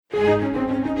The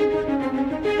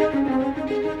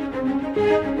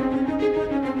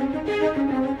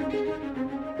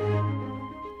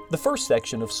first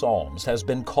section of Psalms has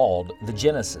been called the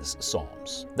Genesis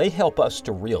Psalms. They help us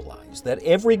to realize that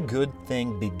every good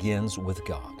thing begins with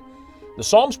God. The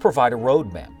Psalms provide a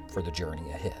roadmap for the journey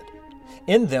ahead.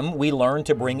 In them, we learn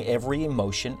to bring every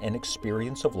emotion and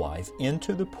experience of life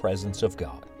into the presence of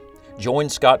God. Join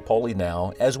Scott Pauley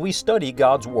now as we study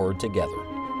God's Word together.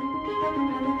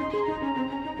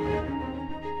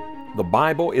 The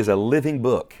Bible is a living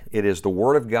book. It is the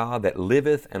Word of God that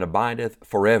liveth and abideth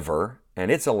forever, and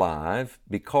it's alive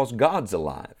because God's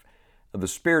alive. The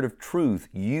Spirit of truth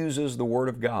uses the Word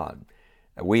of God.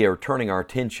 We are turning our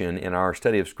attention in our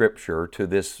study of Scripture to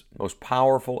this most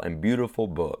powerful and beautiful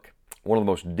book, one of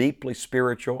the most deeply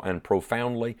spiritual and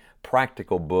profoundly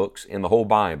practical books in the whole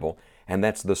Bible, and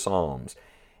that's the Psalms.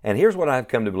 And here's what I've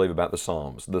come to believe about the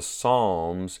Psalms. The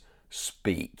Psalms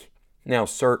speak. Now,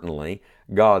 certainly,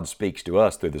 God speaks to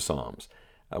us through the Psalms.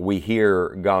 We hear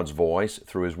God's voice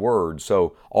through His Word,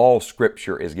 so all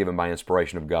Scripture is given by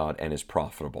inspiration of God and is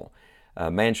profitable.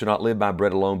 Man shall not live by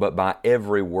bread alone, but by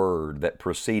every word that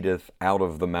proceedeth out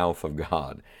of the mouth of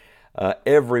God.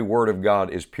 Every word of God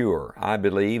is pure. I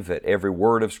believe that every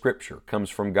word of Scripture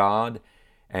comes from God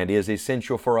and is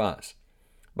essential for us.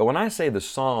 But when I say the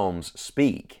Psalms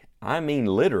speak, I mean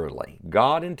literally.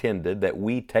 God intended that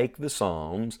we take the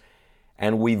Psalms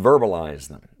and we verbalize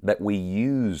them, that we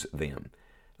use them.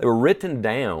 They were written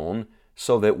down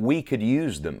so that we could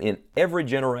use them in every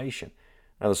generation.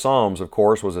 Now, the Psalms, of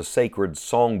course, was a sacred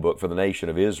songbook for the nation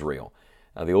of Israel.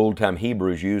 The old-time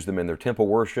Hebrews used them in their temple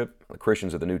worship. The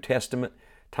Christians of the New Testament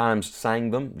times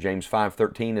sang them. James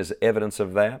 5:13 is evidence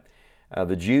of that.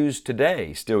 The Jews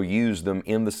today still use them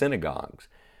in the synagogues.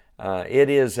 It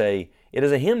is a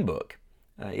hymn book.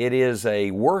 It is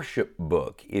a worship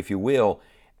book, if you will,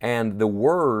 and the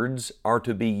words are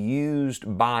to be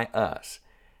used by us.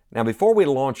 Now, before we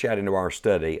launch out into our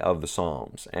study of the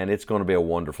Psalms, and it's going to be a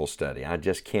wonderful study, I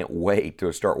just can't wait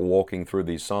to start walking through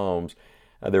these Psalms.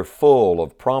 They're full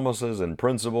of promises and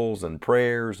principles and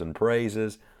prayers and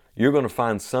praises. You're going to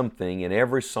find something in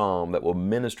every Psalm that will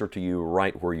minister to you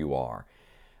right where you are.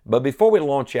 But before we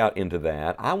launch out into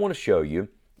that, I want to show you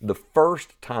the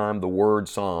first time the word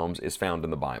Psalms is found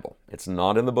in the Bible. It's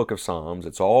not in the book of Psalms.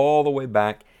 It's all the way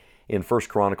back in 1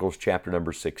 Chronicles chapter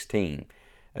number 16.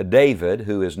 David,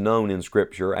 who is known in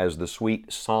Scripture as the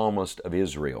sweet psalmist of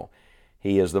Israel,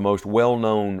 he is the most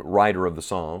well-known writer of the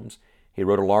Psalms. He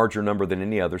wrote a larger number than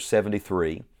any other,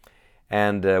 73,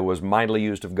 and was mightily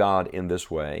used of God in this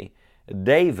way.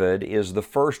 David is the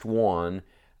first one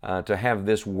to have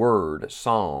this word,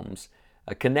 Psalms,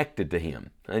 connected to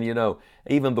him. And you know,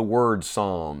 even the word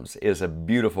Psalms is a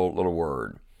beautiful little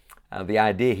word. The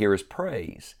idea here is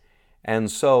praise.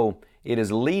 And so it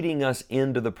is leading us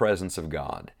into the presence of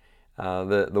God.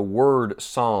 The word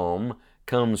psalm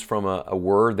comes from a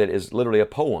word that is literally a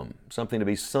poem, something to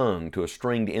be sung to a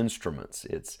stringed instruments.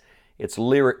 It's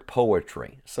lyric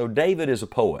poetry. So David is a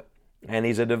poet, and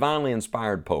he's a divinely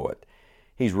inspired poet.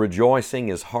 He's rejoicing,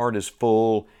 his heart is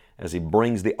full as he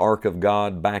brings the ark of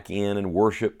God back in, and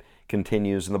worship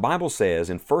continues. And the Bible says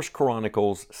in 1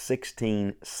 Chronicles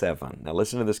 16:7, now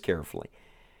listen to this carefully.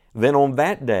 Then on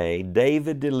that day,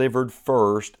 David delivered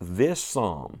first this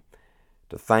psalm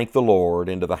to thank the Lord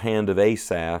into the hand of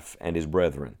Asaph and his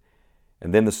brethren.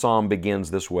 And then the psalm begins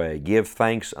this way: Give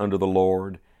thanks unto the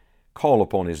Lord, call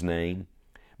upon His name,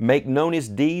 make known His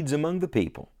deeds among the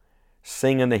people.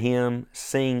 Sing unto Him,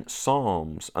 sing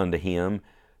psalms unto Him,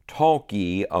 talk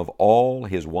ye of all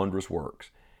His wondrous works.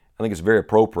 I think it's very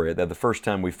appropriate that the first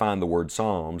time we find the word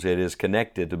Psalms, it is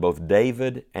connected to both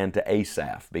David and to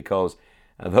Asaph, because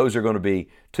those are going to be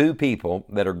two people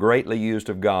that are greatly used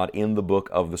of God in the book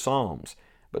of the Psalms.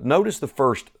 But notice the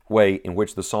first way in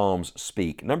which the Psalms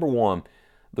speak. Number one,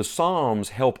 the Psalms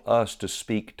help us to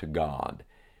speak to God.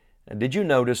 Did you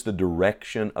notice the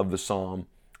direction of the Psalm?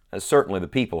 Certainly the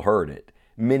people heard it.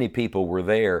 Many people were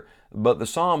there, but the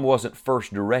Psalm wasn't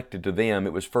first directed to them.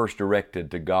 It was first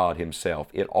directed to God Himself.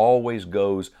 It always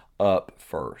goes up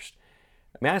first.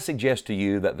 May I suggest to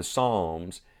you that the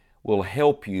Psalms will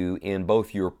help you in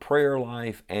both your prayer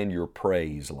life and your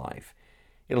praise life.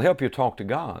 It'll help you talk to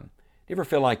God. Do you ever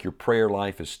feel like your prayer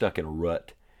life is stuck in a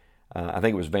rut? I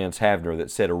think it was Vance Havner that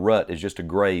said a rut is just a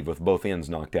grave with both ends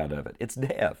knocked out of it. It's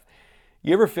death.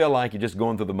 You ever feel like you're just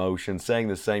going through the motions, saying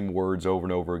the same words over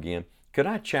and over again? Could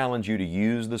I challenge you to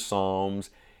use the Psalms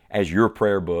as your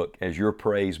prayer book, as your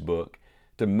praise book,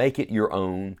 to make it your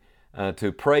own,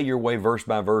 to pray your way verse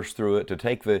by verse through it, to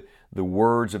take the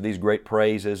words of these great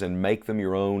praises and make them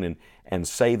your own and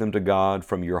say them to God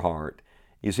from your heart?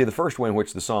 You see, the first way in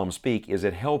which the Psalms speak is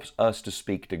it helps us to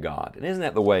speak to God. And isn't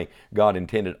that the way God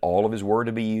intended all of His Word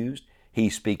to be used? He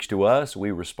speaks to us,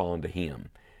 we respond to Him.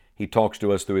 He talks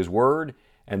to us through His Word,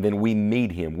 and then we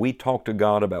meet Him. We talk to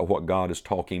God about what God is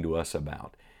talking to us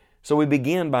about. So we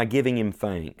begin by giving Him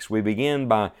thanks. We begin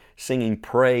by singing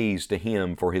praise to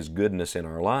Him for His goodness in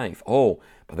our life. Oh,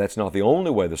 but that's not the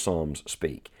only way the Psalms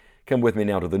speak. Come with me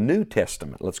now to the New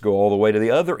Testament. Let's go all the way to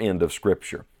the other end of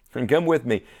Scripture. And come with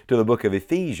me to the book of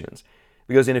Ephesians.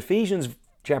 Because in Ephesians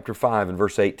chapter 5 and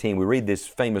verse 18, we read this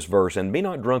famous verse, "And be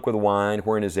not drunk with wine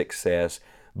wherein is excess,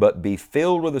 but be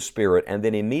filled with the Spirit." And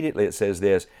then immediately it says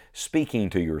this, "speaking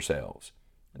to yourselves."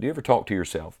 Do you ever talk to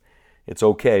yourself? It's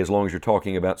okay as long as you're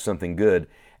talking about something good,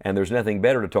 and there's nothing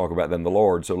better to talk about than the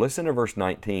Lord. So listen to verse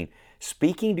 19.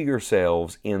 "Speaking to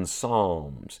yourselves in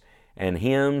psalms and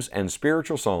hymns and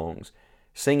spiritual songs,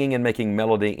 singing and making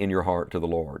melody in your heart to the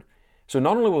Lord." So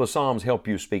not only will the Psalms help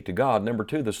you speak to God, number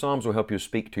two, the Psalms will help you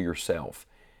speak to yourself.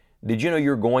 Did you know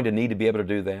you're going to need to be able to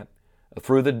do that?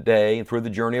 Through the day and through the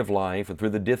journey of life and through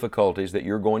the difficulties that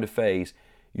you're going to face,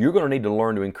 you're going to need to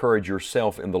learn to encourage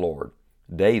yourself in the Lord.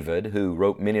 David, who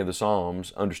wrote many of the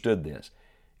Psalms, understood this.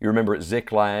 You remember at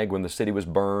Ziklag when the city was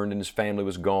burned and his family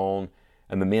was gone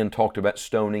and the men talked about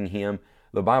stoning him.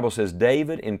 The Bible says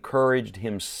David encouraged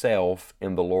himself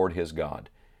in the Lord his God.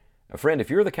 Friend, if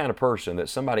you're the kind of person that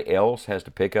somebody else has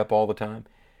to pick up all the time,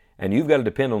 and you've got to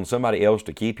depend on somebody else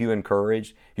to keep you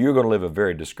encouraged, you're going to live a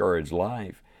very discouraged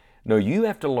life. No, you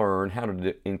have to learn how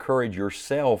to encourage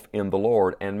yourself in the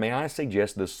Lord, and may I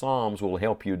suggest the Psalms will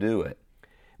help you do it.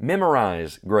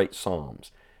 Memorize great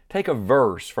Psalms. Take a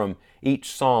verse from each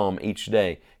Psalm each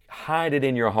day. Hide it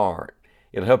in your heart.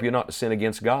 It'll help you not to sin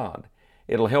against God.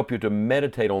 It'll help you to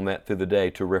meditate on that through the day,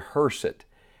 to rehearse it,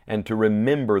 and to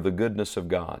remember the goodness of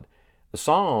God. The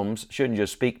Psalms shouldn't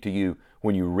just speak to you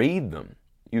when you read them.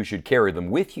 You should carry them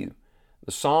with you.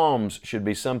 The Psalms should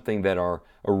be something that are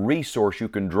a resource you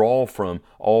can draw from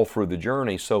all through the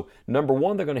journey. So, number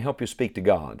one, they're going to help you speak to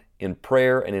God in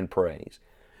prayer and in praise.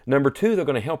 Number two, they're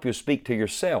going to help you speak to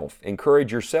yourself,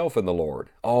 encourage yourself in the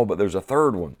Lord. Oh, but there's a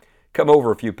third one. Come over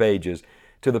a few pages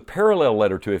to the parallel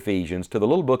letter to Ephesians, to the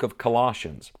little book of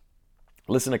Colossians.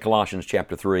 Listen to Colossians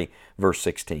chapter 3, verse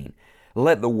 16.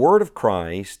 "Let the word of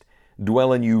Christ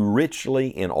dwell in you richly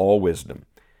in all wisdom,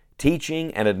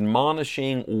 teaching and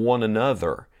admonishing one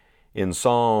another in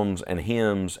psalms and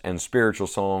hymns and spiritual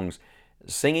songs,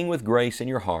 singing with grace in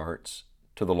your hearts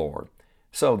to the Lord."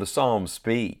 So the Psalms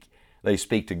speak. They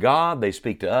speak to God, they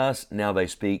speak to us, now they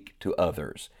speak to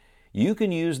others. You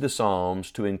can use the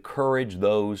Psalms to encourage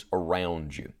those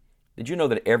around you. Did you know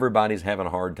that everybody's having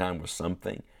a hard time with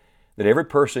something? That every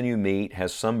person you meet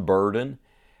has some burden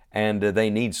and they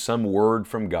need some word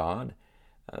from God?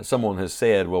 Someone has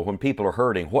said, well, when people are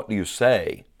hurting, what do you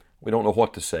say? We don't know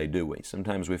what to say, do we?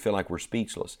 Sometimes we feel like we're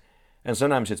speechless. And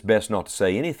sometimes it's best not to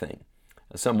say anything.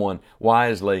 Someone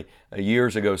wisely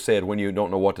years ago said, when you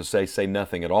don't know what to say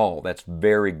nothing at all. That's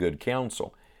very good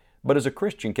counsel. But as a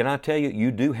Christian, can I tell you,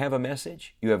 you do have a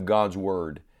message. You have God's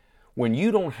Word. When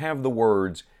you don't have the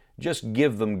words, just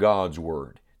give them God's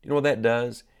Word. Do you know what that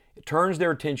does? It turns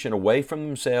their attention away from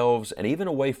themselves and even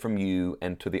away from you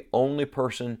and to the only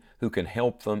person who can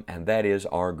help them, and that is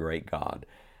our great God.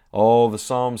 Oh, the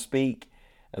Psalms speak,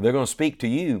 and they're going to speak to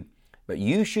you, but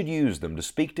you should use them to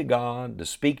speak to God, to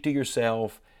speak to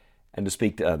yourself, and to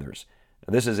speak to others.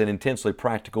 Now, this is an intensely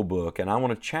practical book, and I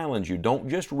want to challenge you. Don't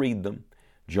just read them.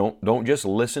 Don't just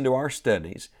listen to our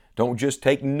studies. Don't just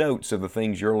take notes of the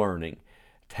things you're learning.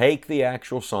 Take the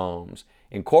actual Psalms,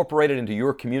 incorporate it into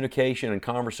your communication and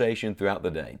conversation throughout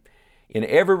the day. In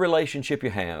every relationship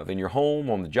you have, in your home,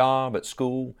 on the job, at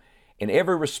school, in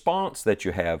every response that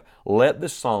you have, let the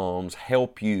Psalms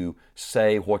help you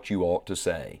say what you ought to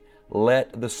say.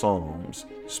 Let the Psalms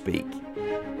speak.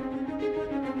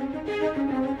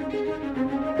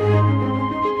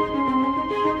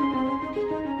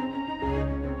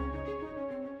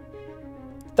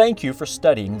 Thank you for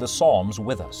studying the Psalms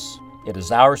with us. It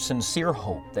is our sincere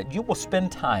hope that you will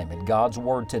spend time in God's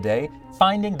Word today,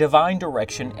 finding divine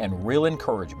direction and real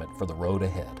encouragement for the road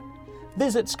ahead.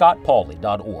 Visit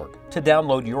scottpauley.org to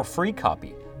download your free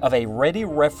copy of a ready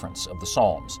reference of the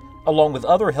Psalms, along with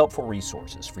other helpful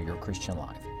resources for your Christian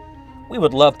life. We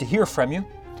would love to hear from you,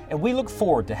 and we look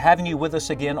forward to having you with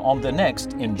us again on the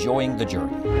next Enjoying the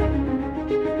Journey.